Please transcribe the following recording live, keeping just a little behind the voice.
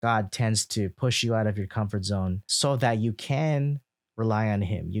God tends to push you out of your comfort zone so that you can rely on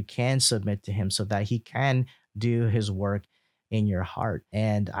Him. You can submit to Him so that He can do His work in your heart.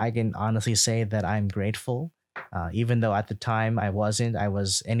 And I can honestly say that I'm grateful. Even though at the time I wasn't, I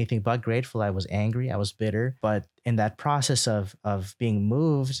was anything but grateful. I was angry, I was bitter. But in that process of being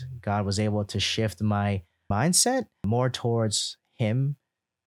moved, God was able to shift my mindset more towards Him.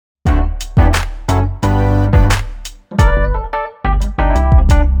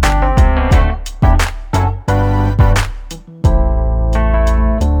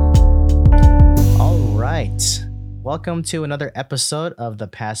 All right. Welcome to another episode of the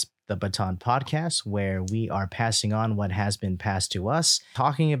Pass the Baton podcast, where we are passing on what has been passed to us,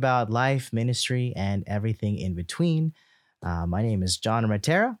 talking about life, ministry, and everything in between. My name is John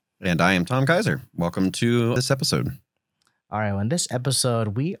Matera. And I am Tom Kaiser. Welcome to this episode. All right. On this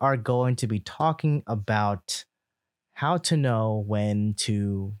episode, we are going to be talking about how to know when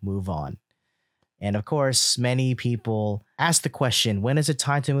to move on. And of course, many people ask the question, when is it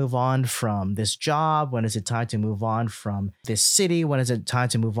time to move on from this job? When is it time to move on from this city? When is it time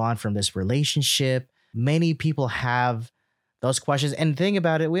to move on from this relationship? Many people have those questions. And the thing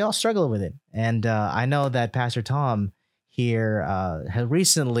about it, we all struggle with it. And I know that Pastor Tom here has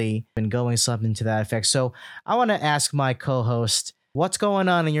recently been going something to that effect. So I want to ask my co-host, what's going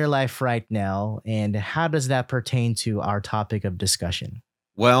on in your life right now? And how does that pertain to our topic of discussion?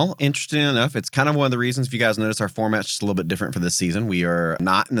 Well, interesting enough, it's kind of one of the reasons, if you guys notice, our format's just a little bit different for this season. We are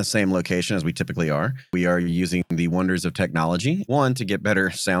not in the same location as we typically are. We are using the wonders of technology, one, to get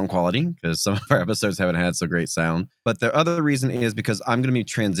better sound quality, because some of our episodes haven't had so great sound. But the other reason is because I'm going to be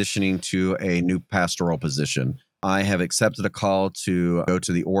transitioning to a new pastoral position. I have accepted a call to go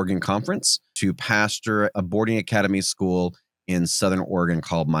to the Oregon Conference to pastor a boarding academy school in Southern Oregon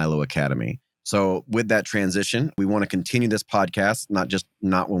called Milo Academy. So with that transition, we want to continue this podcast,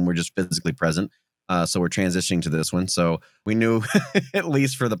 not when we're just physically present. So we're transitioning to this one. So we knew, at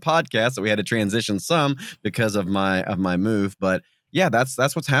least for the podcast, that we had to transition some because of my move. But yeah, that's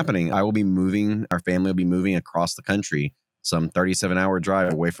what's happening. I will be moving. Our family will be moving across the country, some 37-hour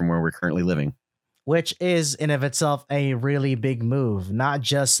drive away from where we're currently living. Which is in of itself a really big move, not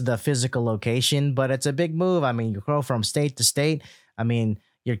just the physical location, but it's a big move. I mean, you go from state to state. I mean,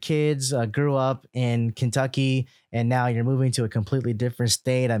 your kids grew up in Kentucky and now you're moving to a completely different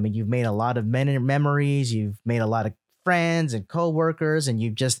state. I mean, you've made a lot of memories, you've made a lot of friends and coworkers, and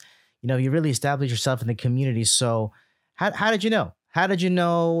you've just, you really established yourself in the community. So, how did you know? How did you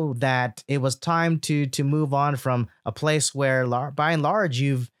know that it was time to move on from a place where, by and large,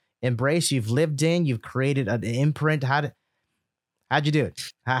 you've embraced, you've lived in, you've created an imprint? How'd you do it?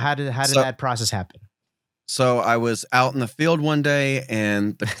 How did that process happen? So I was out in the field one day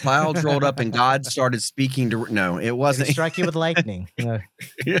and the clouds rolled up and God started speaking to, no, it Did he wasn't. strike you with lightning?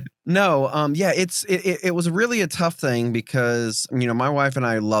 No, yeah, it was really a tough thing because, my wife and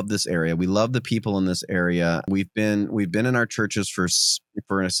I love this area. We love the people in this area. We've been in our churches for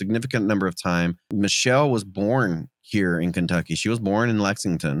a significant number of time. Michelle was born here in Kentucky. She was born in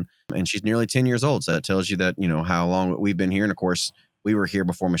Lexington and she's nearly 10 years old. So that tells you that, how long we've been here. And of course, we were here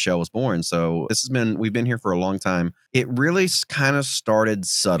before Michelle was born. So we've been here for a long time. It really kind of started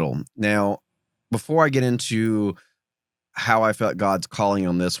subtle. Now, before I get into how I felt God's calling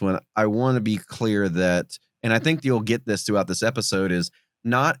on this one, I want to be clear that, and I think you'll get this throughout this episode, is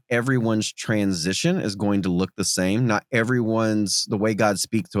not everyone's transition is going to look the same. Not everyone's, the way God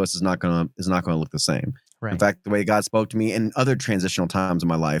speaks to us is not going to look the same. Right. In fact, the way God spoke to me in other transitional times in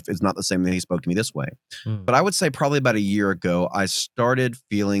my life is not the same that he spoke to me this way. Mm. But I would say probably about a year ago, I started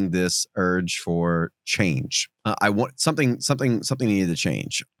feeling this urge for change. I want something needed to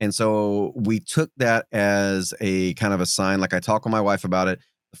change. And so we took that as a kind of a sign. Like I talk with my wife about it.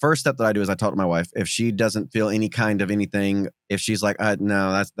 The first step that I do is I talk to my wife. If she doesn't feel any kind of anything, if she's like,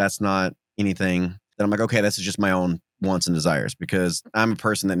 no, that's not anything, then I'm like, okay, this is just my own wants and desires, because I'm a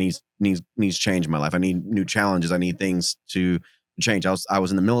person that needs change in my life. I need new challenges. I need things to change. I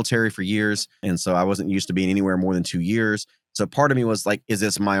was in the military for years, and so I wasn't used to being anywhere more than 2 years. So part of me was like, is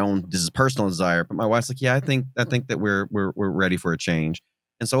this this is personal desire? But my wife's like, yeah, I think that we're ready for a change.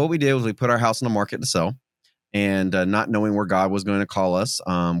 And so what we did was we put our house on the market to sell, and not knowing where God was going to call us.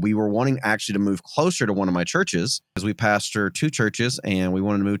 We were wanting actually to move closer to one of my churches because we pastor 2 churches, and we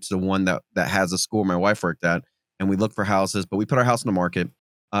wanted to move to the one that has a school my wife worked at. And we looked for houses, but we put our house on the market.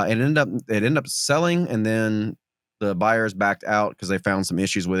 It ended up selling, and then the buyers backed out because they found some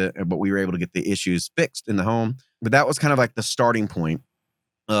issues with it, but we were able to get the issues fixed in the home. But that was kind of like the starting point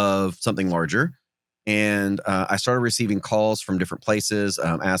of something larger. And I started receiving calls from different places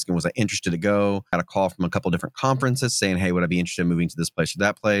asking, was I interested to go? Got a call from a couple of different conferences saying, hey, would I be interested in moving to this place or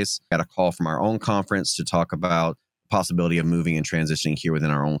that place? Got a call from our own conference to talk about the possibility of moving and transitioning here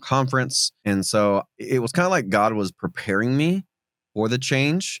within our own conference. And so it was kind of like God was preparing me for the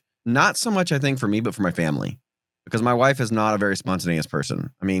change. Not so much, I think, for me, but for my family. Because my wife is not a very spontaneous person.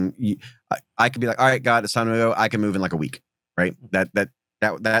 I mean, I could be like, all right, God, it's time to go. I can move in like a week, right?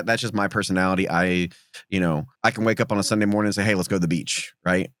 That's just my personality. I can wake up on a Sunday morning and say, hey, let's go to the beach,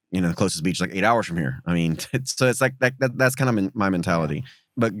 right? The closest beach is like 8 hours from here. I mean, it's like that's kind of my mentality.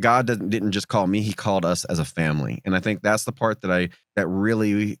 But God didn't just call me; He called us as a family, and I think that's the part that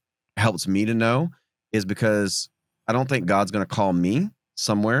really helps me to know is because I don't think God's going to call me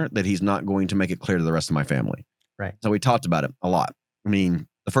somewhere that He's not going to make it clear to the rest of my family. Right. So we talked about it a lot. I mean,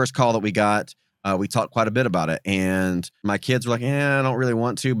 the first call that we got, we talked quite a bit about it. And my kids were like, I don't really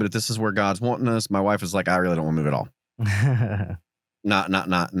want to, but if this is where God's wanting us, my wife is like, I really don't want to move at all.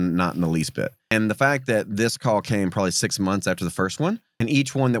 Not in the least bit. And the fact that this call came probably 6 months after the first one, and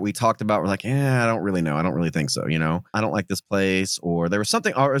each one that we talked about, we're like, I don't really know. I don't really think so. I don't like this place, or there was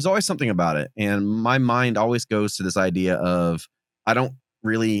something, or there's always something about it. And my mind always goes to this idea of, I don't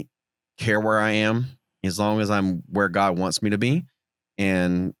really care where I am as long as I'm where God wants me to be.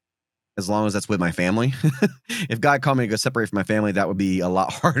 And as long as that's with my family. If God called me to go separate from my family, that would be a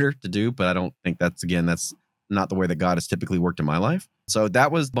lot harder to do. But I don't think that's not the way that God has typically worked in my life. So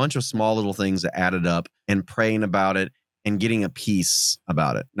that was a bunch of small little things that added up, and praying about it and getting a peace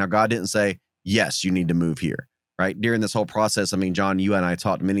about it. Now, God didn't say, yes, you need to move here, right? During this whole process, I mean, John, you and I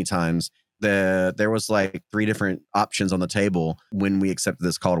talked many times. There was like 3 different options on the table when we accepted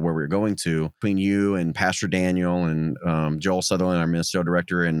this call to where we were going to, between you and Pastor Daniel and Joel Sutherland, our ministerial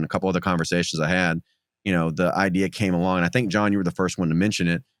director, and a couple other conversations I had. The idea came along, and I think, John, you were the first one to mention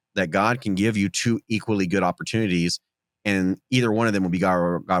it, that God can give you 2 equally good opportunities, and either one of them will be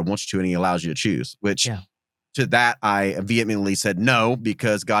God wants you to, and He allows you to choose. Which, to that, I vehemently said no,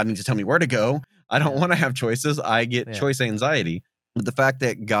 because God needs to tell me where to go. I don't want to have choices. I get choice anxiety. But the fact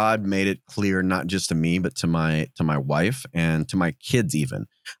that God made it clear, not just to me, but to my wife and to my kids even.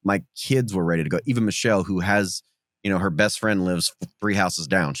 My kids were ready to go. Even Michelle, who has, her best friend lives 3 houses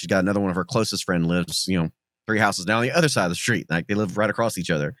down. She's got another one of her closest friend lives, 3 houses down the other side of the street. Like, they live right across each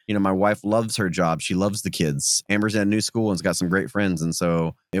other. My wife loves her job. She loves the kids. Amber's in a new school and has got some great friends. And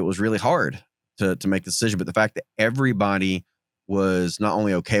so it was really hard to make the decision. But the fact that everybody was not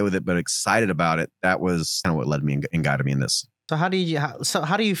only okay with it, but excited about it, that was kind of what led me and guided me in this. So how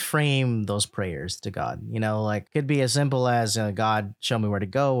do you frame those prayers to God? Like, could be as simple as God, show me where to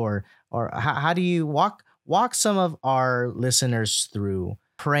go, or how do you walk some of our listeners through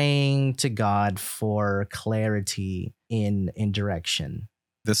praying to God for clarity in direction?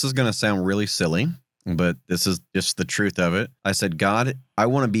 This is going to sound really silly, but this is just the truth of it. I said, God, I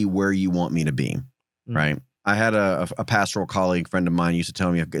want to be where you want me to be, right? I had a pastoral colleague, friend of mine, used to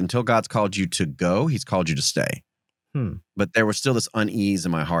tell me, until God's called you to go, He's called you to stay. But there was still this unease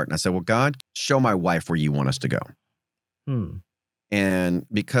in my heart. And I said, well, God, show my wife where you want us to go. And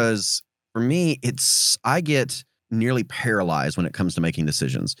because for me, I get nearly paralyzed when it comes to making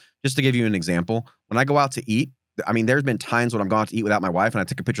decisions. Just to give you an example, when I go out to eat, I mean, there's been times when I've gone out to eat without my wife, and I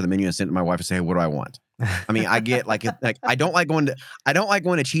take a picture of the menu and send it to my wife and say, hey, what do I want? I mean, I get like I don't like going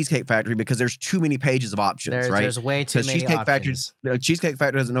to Cheesecake Factory because there's too many pages of options, right? There's way too many options. Cheesecake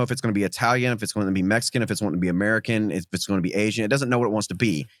Factory doesn't know if it's going to be Italian, if it's going to be Mexican, if it's going to be American, if it's going to be Asian. It doesn't know what it wants to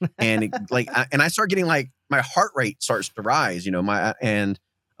be, and I start getting like, my heart rate starts to rise,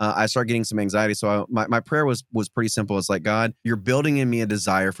 I start getting some anxiety. So my prayer was pretty simple. It's like, God, you're building in me a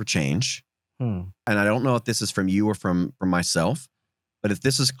desire for change. And I don't know if this is from you or from myself, but if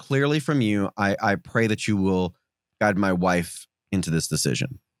this is clearly from you, I pray that you will guide my wife into this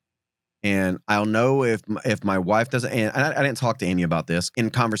decision. And I'll know if my wife doesn't, and I didn't talk to Amy about this. In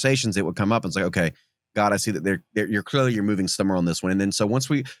conversations, it would come up and it's like, okay, God, I see that you're moving somewhere on this one. And then so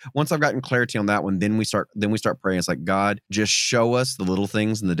once I've gotten clarity on that one, then we start praying. It's like, God, just show us the little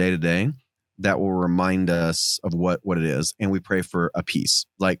things in the day-to-day that will remind us of what it is. And we pray for a peace.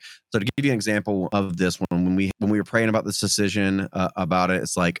 Like, so to give you an example of this one, when we were praying about this decision about it,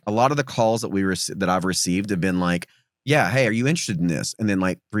 it's like a lot of the calls that I've received have been like, yeah, hey, are you interested in this? And then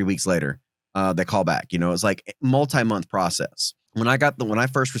like 3 weeks later, they call back. It's like a multi-month process. When I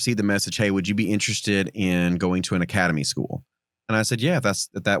first received the message, hey, would you be interested in going to an academy school? And I said, yeah, if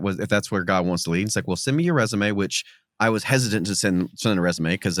that's where God wants to lead. It's like, well, send me your resume, which I was hesitant to send a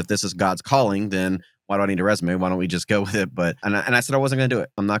resume, because if this is God's calling, then why do I need a resume? Why don't we just go with it? But and I said I wasn't going to do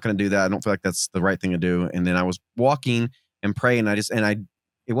it. I'm not going to do that. I don't feel like that's the right thing to do. And then I was walking and praying.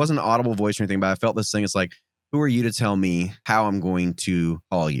 It it wasn't an audible voice or anything, but I felt this thing. It's like, who are you to tell me how I'm going to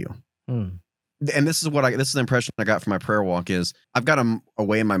call you? Hmm. And this is the impression I got from my prayer walk is I've got a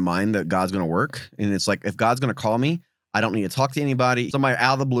way in my mind that God's going to work. And it's like, if God's going to call me, I don't need to talk to anybody. Somebody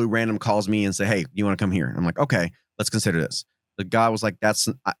out of the blue random calls me and say, hey, you want to come here? And I'm like, okay, let's consider this. But God was like,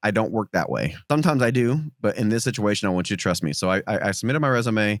 I don't work that way. Sometimes I do, but in this situation, I want you to trust me. So I submitted my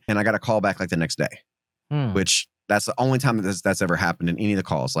resume and I got a call back like the next day, which that's the only time that's ever happened in any of the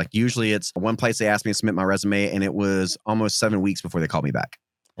calls. Like usually it's one place they asked me to submit my resume and it was almost 7 weeks before they called me back.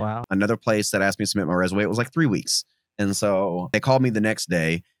 Wow. Another place that asked me to submit my resume, it was like 3 weeks. And so they called me the next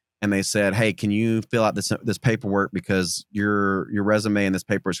day and they said, hey, can you fill out this paperwork because your resume and this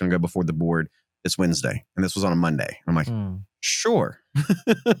paper is going to go before the board this Wednesday. And this was on a Monday. I'm like, sure.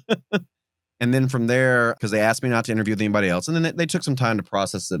 And then from there, because they asked me not to interview with anybody else. And then they took some time to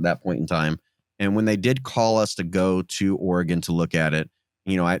process it at that point in time. And when they did call us to go to Oregon to look at it,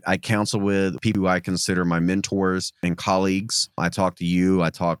 I counsel with people who I consider my mentors and colleagues. I talked to you. I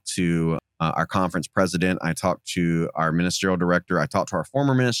talked to our conference president. I talked to our ministerial director. I talked to our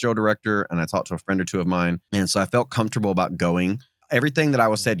former ministerial director, and I talked to a friend or two of mine. And so I felt comfortable about going. Everything that I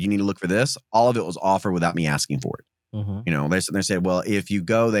was said, you need to look for this. All of it was offered without me asking for it. They said, well, if you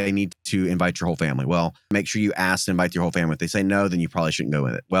go, they need to invite your whole family. Well, make sure you ask to invite your whole family. If they say no, then you probably shouldn't go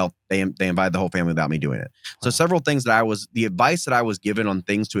with it. Well, they invited the whole family without me doing it. So several things the advice that I was given on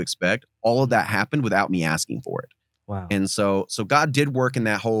things to expect, all of that happened without me asking for it. Wow. And so God did work in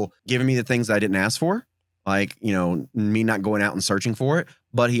that whole giving me the things that I didn't ask for, like, me not going out and searching for it,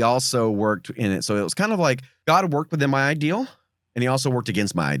 but he also worked in it. So it was kind of like God worked within my ideal and he also worked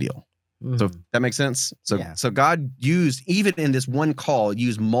against my ideal. So if that makes sense. So God used, even in this one call,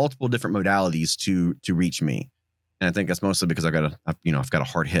 used multiple different modalities to reach me. And I think that's mostly because I've got a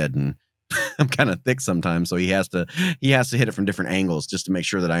hard head and I'm kind of thick sometimes. So he has to hit it from different angles just to make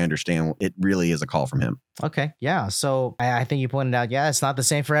sure that I understand it really is a call from him. Okay. Yeah. So I think you pointed out, it's not the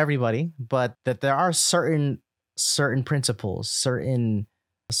same for everybody, but that there are certain principles, certain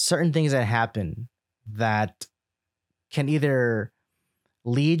things that happen that can either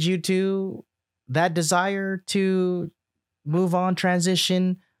lead you to that desire to move on,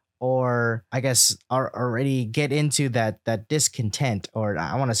 transition, or I guess already get into that discontent, or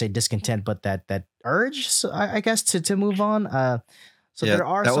I want to say discontent, but that urge, so I guess to move on. There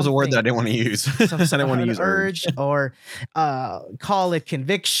are that was a word that I didn't want to use. I didn't want to use urge or call it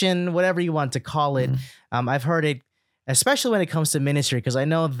conviction, whatever you want to call it. I've heard it, especially when it comes to ministry, because I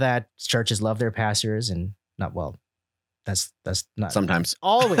know that churches love their pastors and that's not sometimes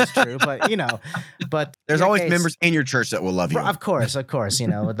always true, but but there's always members in your church that will love you. Of course,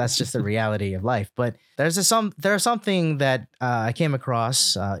 that's just the reality of life. But there's something that I came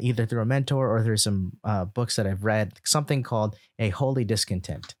across either through a mentor or through some books that I've read, something called a holy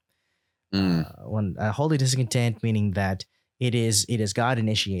discontent. When a holy discontent, meaning that it is God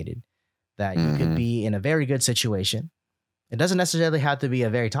initiated, that you could be in a very good situation. It doesn't necessarily have to be a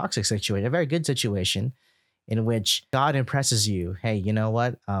very toxic situation, a very good situation, in which God impresses you. Hey, you know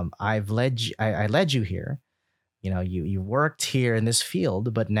what? I led you here. You worked here in this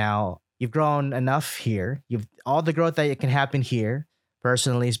field, but now you've grown enough here. You've all the growth that can happen here,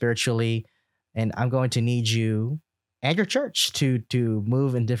 personally, spiritually, and I'm going to need you and your church to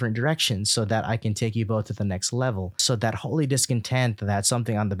move in different directions so that I can take you both to the next level. So that holy discontent, that's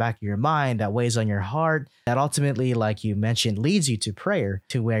something on the back of your mind that weighs on your heart, that ultimately, like you mentioned, leads you to prayer,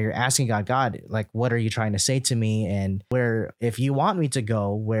 to where you're asking God, like, what are you trying to say to me? And where, if you want me to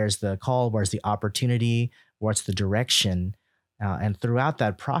go, where's the call? Where's the opportunity? What's the direction? And throughout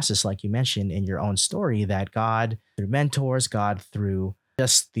that process, like you mentioned in your own story, that God, through mentors, God, through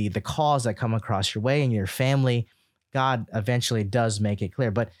just the calls that come across your way and your family, God eventually does make it clear.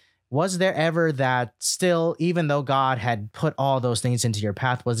 But was there ever that still, even though God had put all those things into your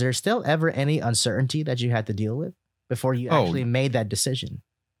path, was there still ever any uncertainty that you had to deal with before you actually made that decision?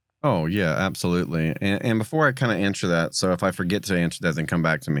 Oh, yeah, absolutely. And before I kind of answer that, so if I forget to answer that, then come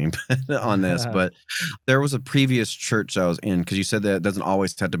back to me on this. But there was a previous church I was in, because you said that it doesn't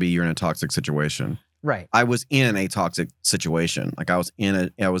always have to be you're in a toxic situation. Right. I was in a toxic situation. Like I was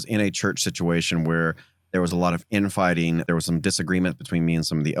in a church situation where there was a lot of infighting. There was some disagreement between me and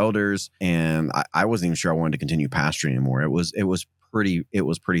some of the elders, and I wasn't even sure I wanted to continue pastoring anymore. It was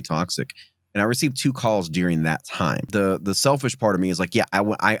pretty toxic. And I received 2 calls during that time. The selfish part of me is like, yeah,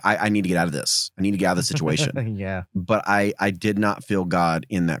 I need to get out of this. I need to get out of this situation. Yeah. But I did not feel God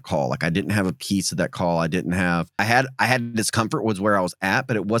in that call. Like I didn't have a piece of that call. I had discomfort was where I was at,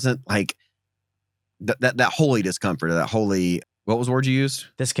 but it wasn't like that holy discomfort, or that holy What was the word you used?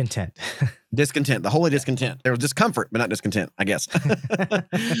 Discontent. Discontent, the holy discontent. There was discomfort, but not discontent, I guess.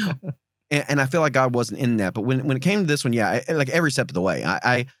 And I feel like God wasn't in that. But when it came to this one, yeah, like every step of the way,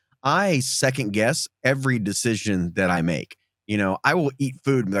 I second guess every decision that I make. I will eat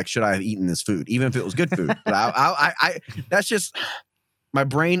food and be like, should I have eaten this food, even if it was good food? But I that's just, my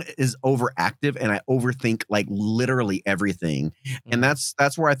brain is overactive and I overthink like literally everything. And that's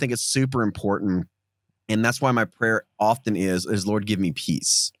where I think it's super important. And that's why my prayer often is Lord, give me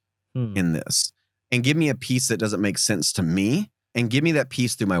peace in this, and give me a peace that doesn't make sense to me, and give me that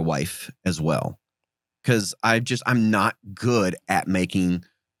peace through my wife as well. Because I'm not good at making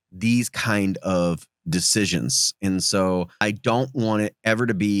these kind of decisions. And so I don't want it ever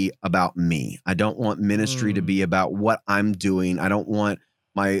to be about me. I don't want ministry to be about what I'm doing. I don't want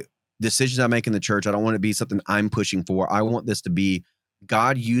my decisions I make in the church. I don't want it to be something I'm pushing for. I want this to be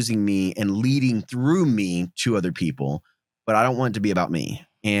God using me and leading through me to other people, but I don't want it to be about me.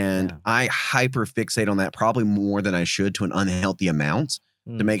 And I hyper fixate on that probably more than I should, to an unhealthy amount,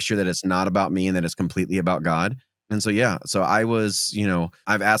 to make sure that it's not about me and that it's completely about God. And so, so I was,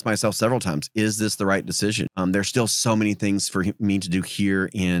 I've asked myself several times, is this the right decision? There's still so many things for me to do here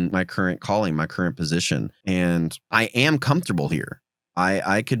in my current calling, my current position. And I am comfortable here.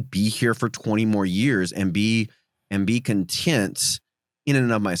 I could be here for 20 more years and be content in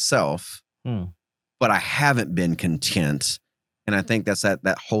and of myself, but I haven't been content. And I think that's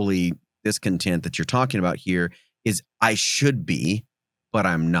that holy discontent that you're talking about here is I should be, but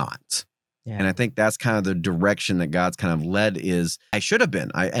I'm not. Yeah. And I think that's kind of the direction that God's kind of led, is I should have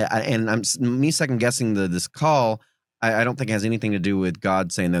been. Me second guessing this call. I don't think it has anything to do with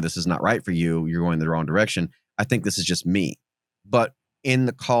God saying, no, this is not right for you. You're going the wrong direction. I think this is just me. But in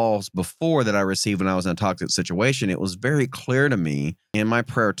the calls before that I received when I was in a toxic situation, it was very clear to me in my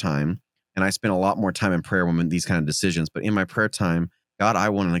prayer time, and I spent a lot more time in prayer when these kind of decisions, but in my prayer time, God, I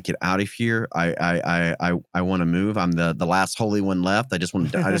want to get out of here. I want to move. I'm the last holy one left. I just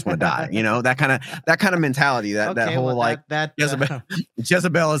want to die. That kind of mentality. That whole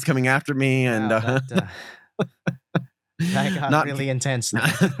Jezebel is coming after me, and that got really intense.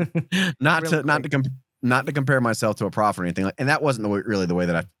 Not to compare myself to a prophet or anything, and that wasn't really the way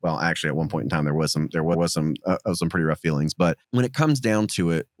that actually at one point in time there was some pretty rough feelings. But when it comes down to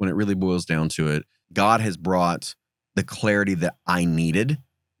it, when it really boils down to it, God has brought the clarity that I needed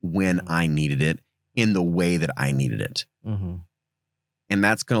when I needed it, in the way that I needed it. And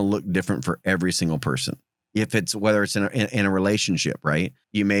that's going to look different for every single person. Whether it's in a relationship, right?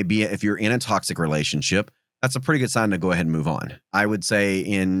 If you're in a toxic relationship, that's a pretty good sign to go ahead and move on. I would say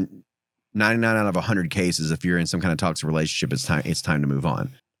in 99 out of 100 cases, if you're in some kind of toxic relationship, it's time to move on.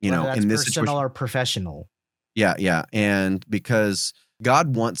 Whether that's in this personal situation or professional. Yeah. And because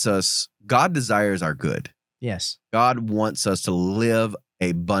God desires our good. Yes. God wants us to live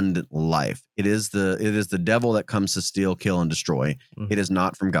abundant life. It is the devil that comes to steal, kill, and destroy. It is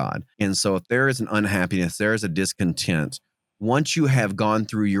not from God. And so if there is an unhappiness, there is a discontent, once you have gone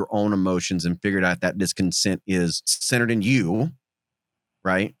through your own emotions and figured out that discontent is centered in you,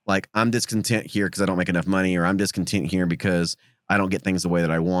 right? Like, I'm discontent here because I don't make enough money, or I'm discontent here because I don't get things the way that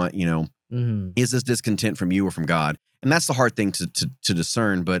I want, Is this discontent from you or from God? And that's the hard thing to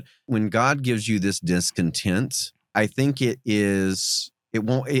discern. But when God gives you this discontent, I think it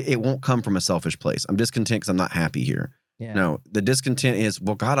won't come from a selfish place. I'm discontent because I'm not happy here. Yeah. No, the discontent is,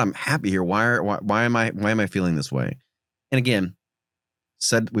 well, God, I'm happy here. Why am I feeling this way? And again,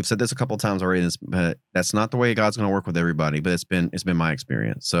 we've said this a couple of times already, but that's not the way God's going to work with everybody. But it's been my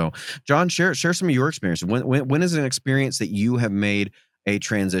experience. So, John, share some of your experience. When is an experience that you have made a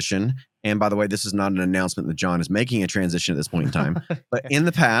transition? And by the way, this is not an announcement that John is making a transition at this point in time. But in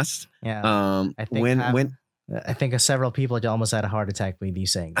the past, I think several people almost had a heart attack with you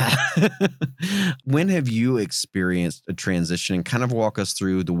saying that. When have you experienced a transition? And kind of walk us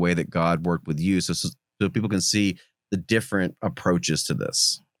through the way that God worked with you, so people can see the different approaches to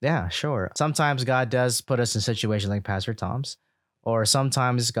this. Yeah, sure. Sometimes God does put us in situations like Pastor Tom's, or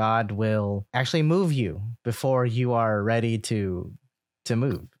sometimes God will actually move you before you are ready to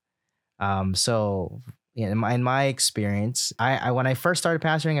move. So in my experience, I when I first started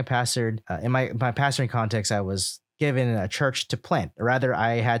pastoring, I pastored in my pastoring context, I was given a church to plant. Or rather,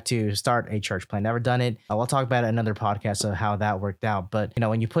 I had to start a church plant. Never done it. We'll talk about it in another podcast of how that worked out. But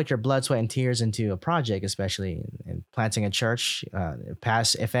when you put your blood, sweat, and tears into a project, especially in planting a church,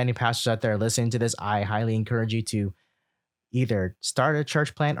 if any pastors out there listening to this, I highly encourage you to either start a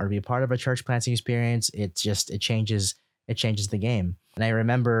church plant or be a part of a church planting experience. It changes the game. And I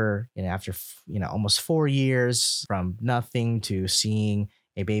remember, after almost 4 years, from nothing to seeing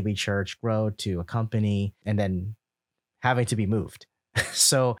a baby church grow to a company, and then having to be moved.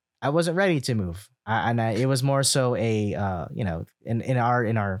 So I wasn't ready to move. It was more so a, in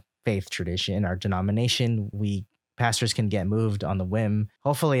our faith tradition, in our denomination, we pastors can get moved on the whim.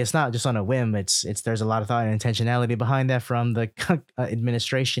 Hopefully it's not just on a whim. It's there's a lot of thought and intentionality behind that from the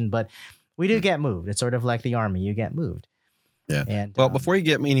administration, but we do get moved. It's sort of like the army. You get moved. Yeah. And Well, before you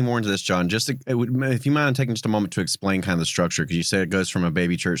get me any more into this, John, if you mind taking just a moment to explain kind of the structure, because you said it goes from a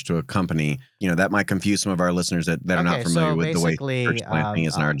baby church to a company, that might confuse some of our listeners that are not familiar with the way church planting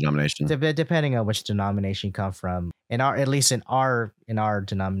is in our denomination. Depending on which denomination you come from, at least in our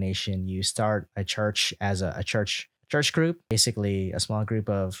denomination, you start a church as a church group, basically a small group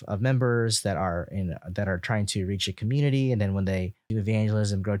of members that are trying to reach a community, and then when they do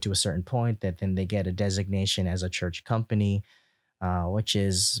evangelism, grow to a certain point, that then they get a designation as a church company, which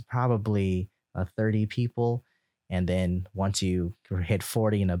is probably 30 people. And then once you hit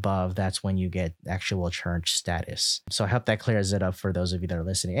 40 and above, that's when you get actual church status. So I hope that clears it up for those of you that are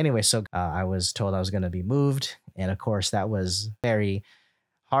listening. Anyway, so I was told I was going to be moved. And of course, that was very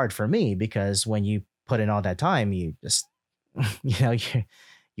hard for me, because when you put in all that time, you just,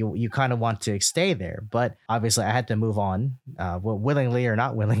 you kind of want to stay there. But obviously I had to move on, willingly or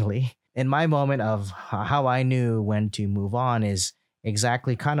not willingly. In my moment of how I knew when to move on is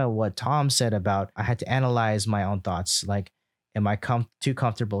exactly kind of what Tom said about, I had to analyze my own thoughts. Like, am I too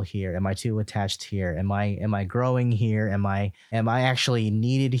comfortable here? Am I too attached here? Am I growing here? Am I actually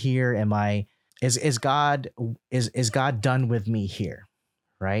needed here? Is God done with me here?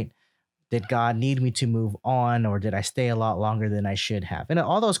 Right? Did God need me to move on, or did I stay a lot longer than I should have? And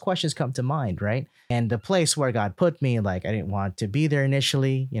all those questions come to mind, right? And the place where God put me, like, I didn't want to be there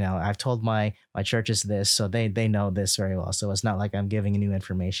initially. I've told my churches this, so they know this very well. So it's not like I'm giving new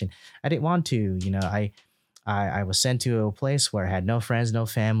information. I didn't want to. I was sent to a place where I had no friends, no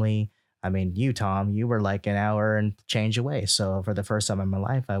family. I mean, you, Tom, you were like an hour and change away. So for the first time in my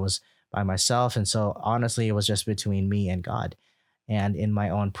life, I was by myself. And so honestly, it was just between me and God. And in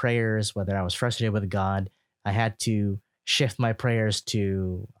my own prayers, whether I was frustrated with God, I had to shift my prayers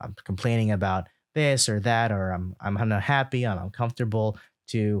to, I'm complaining about this or that, or I'm unhappy, I'm uncomfortable,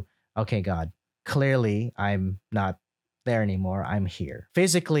 to, okay, God, clearly I'm not there anymore. I'm here.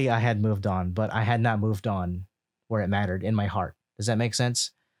 Physically, I had moved on, but I had not moved on where it mattered, in my heart. Does that make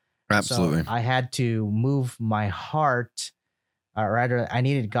sense? Absolutely. So I had to move my heart, or rather, I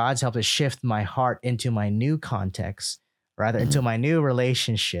needed God's help to shift my heart into my new context, rather into my new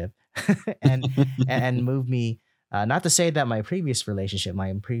relationship, and move me. Not to say that my previous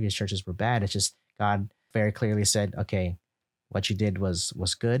churches were bad. It's just God very clearly said, okay, what you did was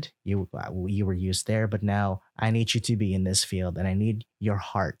good. You were used there, but now I need you to be in this field, and I need your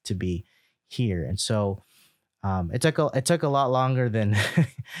heart to be here. And so it took a lot longer than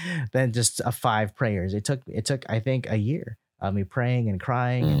than just 5 prayers. It took I think a year of me praying and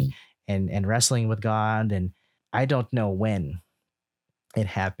crying and wrestling with God. And I don't know when it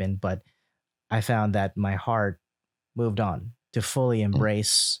happened, but I found that my heart moved on to fully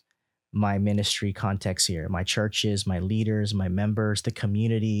embrace my ministry context here, my churches, my leaders, my members, the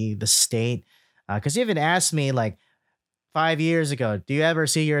community, the state. Because you even asked me like 5 years ago, do you ever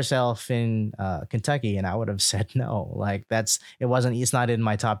see yourself in Kentucky? And I would have said no. Like it's not in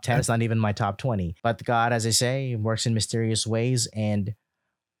my top 10. It's not even my top 20. But God, as I say, works in mysterious ways. And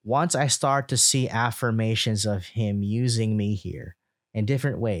once I start to see affirmations of him using me here in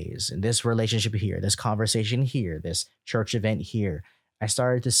different ways, in this relationship here, this conversation here, this church event here, I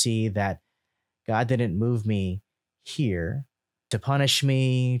started to see that God didn't move me here to punish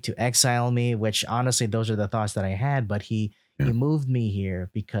me, to exile me, which honestly, those are the thoughts that I had, but he moved me here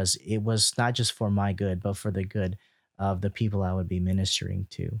because it was not just for my good, but for the good of the people I would be ministering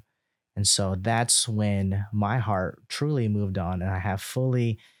to. And so that's when my heart truly moved on, and I have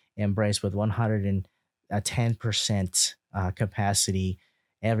fully embraced with 110% capacity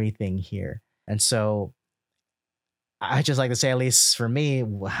everything here. And so I just like to say, at least for me,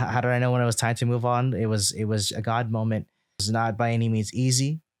 how did I know when it was time to move on? It was a God moment. It was not by any means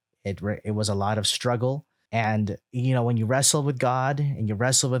easy. It was a lot of struggle. And, when you wrestle with God and you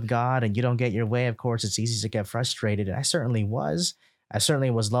don't get your way, of course, it's easy to get frustrated. And I certainly was. I certainly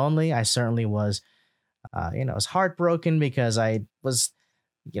was lonely. I certainly was, I was heartbroken because I was,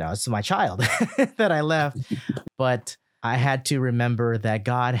 it's my child that I left. But I had to remember that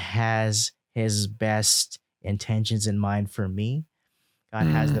God has his best intentions in mind for me. God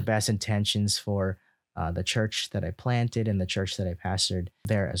has the best intentions for the church that I planted and the church that I pastored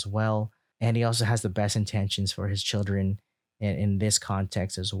there as well. And he also has the best intentions for his children in this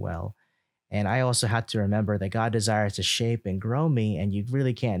context as well. And I also had to remember that God desires to shape and grow me, and you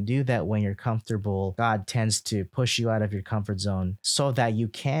really can't do that when you're comfortable. God tends to push you out of your comfort zone so that you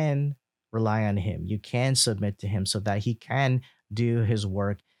can rely on Him. You can submit to Him so that He can do His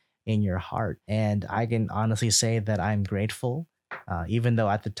work in your heart. And I can honestly say that I'm grateful. Even though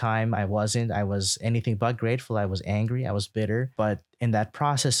at the time I wasn't, I was anything but grateful. I was angry, I was bitter. But in that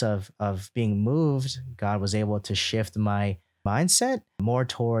process of being moved, God was able to shift my mindset more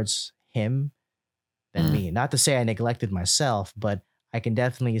towards Him than Mm. me. Not to say I neglected myself, but I can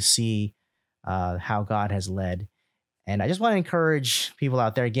definitely see how God has led. And I just want to encourage people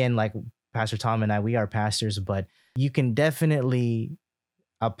out there again, like Pastor Tom and I, we are pastors, but you can definitely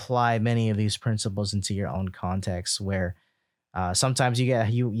apply many of these principles into your own context where sometimes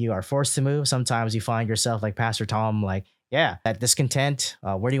you are forced to move. Sometimes you find yourself like Pastor Tom, like, yeah, that discontent.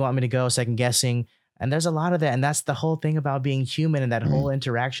 Where do you want me to go? Second guessing. And there's a lot of that. And that's the whole thing about being human and that Mm. whole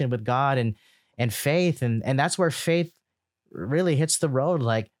interaction with God and faith. And that's where faith really hits the road.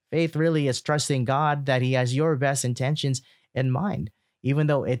 Like faith really is trusting God that He has your best intentions in mind, even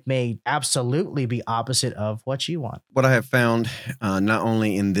though it may absolutely be opposite of what you want. What I have found, not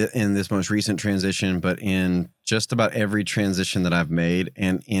only in this most recent transition, but in just about every transition that I've made,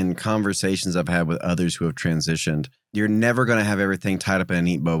 and in conversations I've had with others who have transitioned, you're never going to have everything tied up in a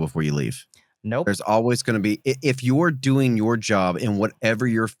neat bow before you leave. Nope. There's always going to be, if you're doing your job in whatever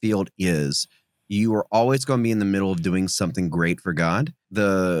your field is, you are always going to be in the middle of doing something great for God.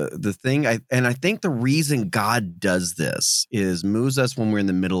 The thing, I think the reason God does this is moves us when we're in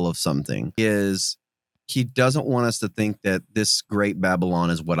the middle of something is He doesn't want us to think that this great Babylon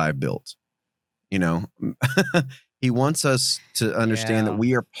is what I built. You know, He wants us to understand that Yeah.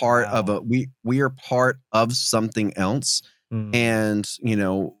 we are part of Wow. we are part of something else, Mm. and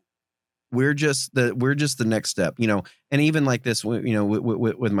we're just the next step, and even like this,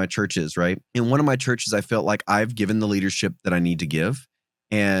 with my churches, right? In one of my churches, I felt like I've given the leadership that I need to give,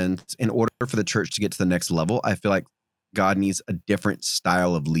 and in order for the church to get to the next level, I feel like God needs a different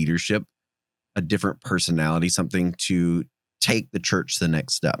style of leadership, a different personality, something to take the church to the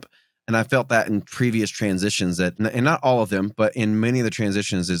next step. And I felt that in previous transitions, that, and not all of them, but in many of the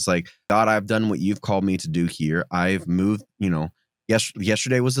transitions, it's like, God, I've done what you've called me to do here. I've moved,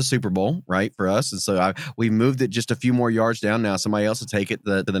 yesterday was the Super Bowl, right, for us. And so we moved it just a few more yards down. Now somebody else will take it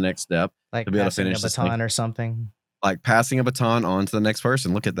to the next step to Like be able to passing a finish this thing. baton or something. Like passing a baton on to the next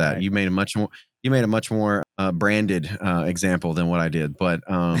person. Look at that. Right. You made a much more branded example than what I did. But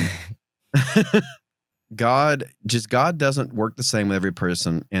God doesn't work the same with every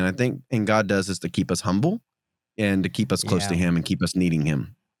person. And I think, and God does this to keep us humble and to keep us close to Yeah. Him and keep us needing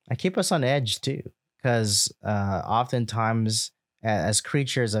Him. And keep us on edge too. Because oftentimes, as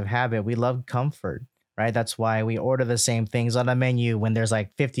creatures of habit, we love comfort, right? That's why we order the same things on a menu when there's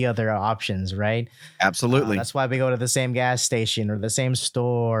like 50 other options, right? Absolutely. That's why we go to the same gas station or the same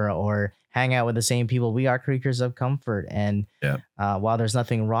store or hang out with the same people. We are creatures of comfort. And Yeah. while there's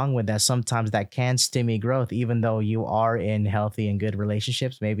nothing wrong with that, sometimes that can stimulate growth, even though you are in healthy and good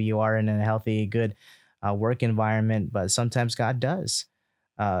relationships. Maybe you are in a healthy, good work environment, but sometimes God does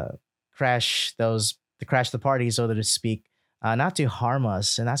uh, crash the party, so to speak, not to harm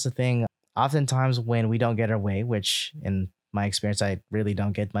us. And that's the thing. Oftentimes, when we don't get our way, which in my experience, I really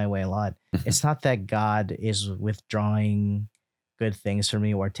don't get my way a lot, it's not that God is withdrawing good things from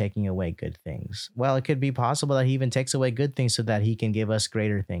me or taking away good things. Well, it could be possible that He even takes away good things so that He can give us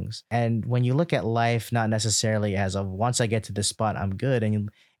greater things. And when you look at life, not necessarily as of once I get to this spot, I'm good,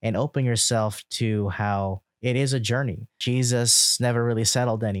 and open yourself to how it is a journey. Jesus never really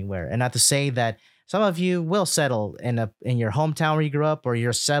settled anywhere. And not to say that some of you will settle in your hometown where you grew up, or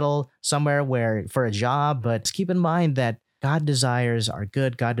you're settled somewhere where for a job, but just keep in mind that God desires our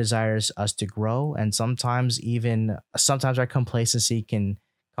good. God desires us to grow. And sometimes our complacency can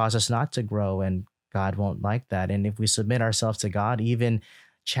cause us not to grow, and God won't like that. And if we submit ourselves to God, even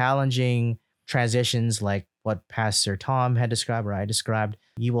challenging transitions like what Pastor Tom had described or I described,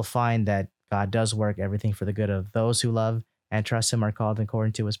 you will find that God does work everything for the good of those who love and trust Him, are called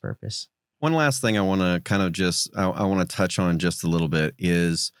according to His purpose. One last thing I want to kind of I want to touch on just a little bit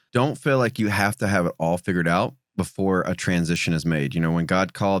is, don't feel like you have to have it all figured out before a transition is made. When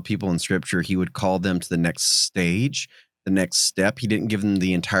God called people in scripture, He would call them to the next stage, the next step. He didn't give them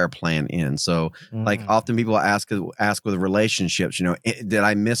the entire plan in. So like Mm. often people ask with relationships, did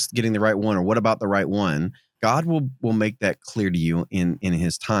I miss getting the right one, or what about the right one? God will make that clear to you in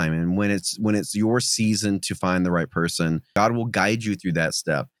His time, and when it's your season to find the right person, God will guide you through that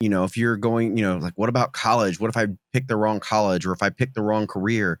step. If you're going, like, what about college? What if I pick the wrong college, or if I pick the wrong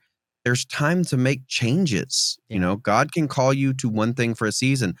career? There's time to make changes. Yeah. God can call you to one thing for a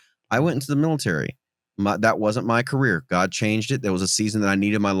season. I went into the military. That wasn't my career. God changed it. There was a season that I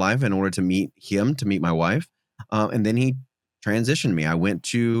needed in my life in order to meet him, to meet my wife. And then he transitioned me. I went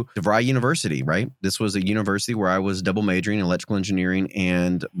to DeVry University, right? This was a university where I was double majoring in electrical engineering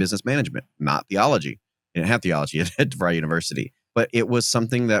and business management, not theology. I didn't have theology at DeVry University, but it was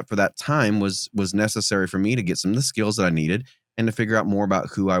something that for that time was necessary for me to get some of the skills that I needed and to figure out more about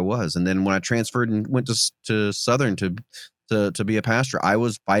who I was. And then when I transferred and went to Southern to be a pastor, I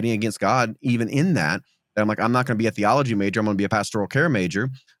was fighting against God even in that. And I'm like, I'm not going to be a theology major. I'm going to be a pastoral care major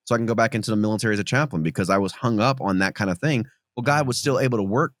so I can go back into the military as a chaplain because I was hung up on that kind of thing. Well, God was still able to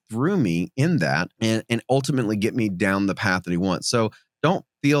work through me in that and ultimately get me down the path that he wants. So don't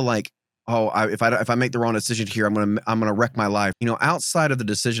feel like, oh, if I make the wrong decision here, I'm gonna wreck my life. Outside of the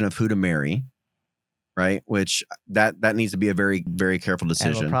decision of who to marry, right? Which that needs to be a very, very careful And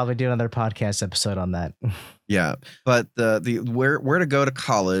decision. we'll probably do another podcast episode on that. Yeah. But the where to go to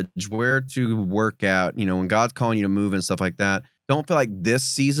college, where to work out, when God's calling you to move and stuff like that, don't feel like this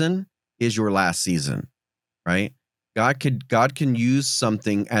season is your last season, right? God can use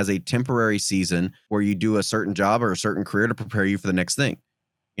something as a temporary season where you do a certain job or a certain career to prepare you for the next thing.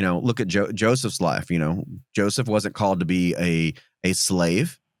 Look at Joseph's life. Joseph wasn't called to be a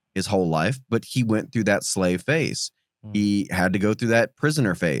slave his whole life, but he went through that slave phase. He had to go through that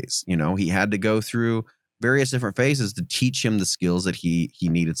prisoner phase. He had to go through various different phases to teach him the skills that he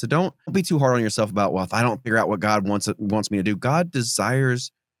needed. So don't be too hard on yourself about, well, if I don't figure out what God wants me to do. God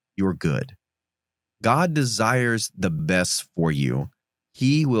desires your good. God desires the best for you.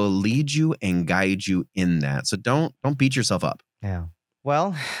 He will lead you and guide you in that. So don't beat yourself up. Yeah.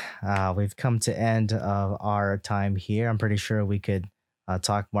 Well, we've come to end of our time here. I'm pretty sure we could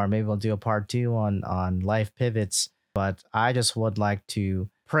talk more. Maybe we'll do a part 2 on life pivots. But I just would like to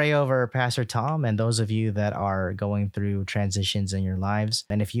pray over Pastor Tom and those of you that are going through transitions in your lives.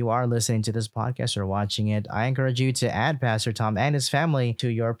 And if you are listening to this podcast or watching it, I encourage you to add Pastor Tom and his family to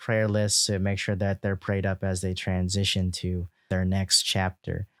your prayer list to make sure that they're prayed up as they transition to their next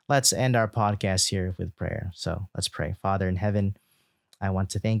chapter. Let's end our podcast here with prayer. So let's pray. Father in heaven, I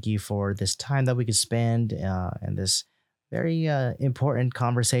want to thank you for this time that we could spend in this very important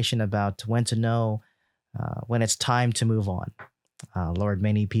conversation about when to know when it's time to move on. Lord,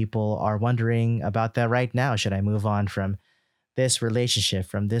 many people are wondering about that right now. Should I move on from this relationship,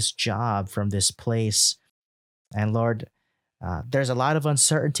 from this job, from this place? And Lord, there's a lot of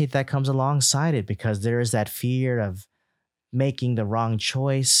uncertainty that comes alongside it because there is that fear of making the wrong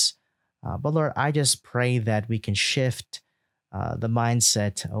choice. But Lord, I just pray that we can shift the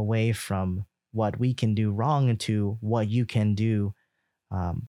mindset away from what we can do wrong into what you can do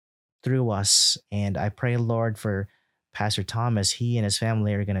um, through us. And I pray, Lord, for Pastor Tom as he and his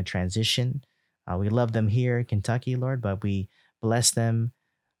family are going to transition. We love them here in Kentucky, Lord, but we bless them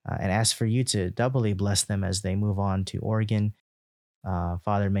and ask for you to doubly bless them as they move on to Oregon.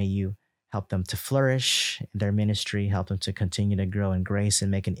 Father, may you help them to flourish in their ministry, help them to continue to grow in grace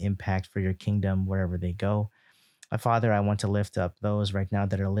and make an impact for your kingdom wherever they go. Father, I want to lift up those right now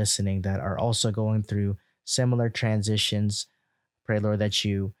that are listening that are also going through similar transitions. Pray, Lord, that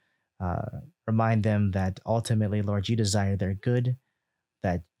you remind them that ultimately, Lord, you desire their good,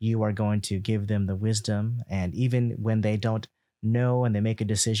 that you are going to give them the wisdom. And even when they don't know and they make a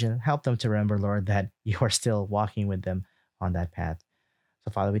decision, help them to remember, Lord, that you are still walking with them on that path.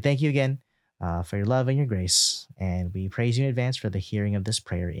 So, Father, we thank you again for your love and your grace. And we praise you in advance for the hearing of this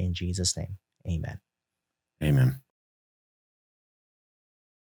prayer in Jesus' name. Amen. Amen.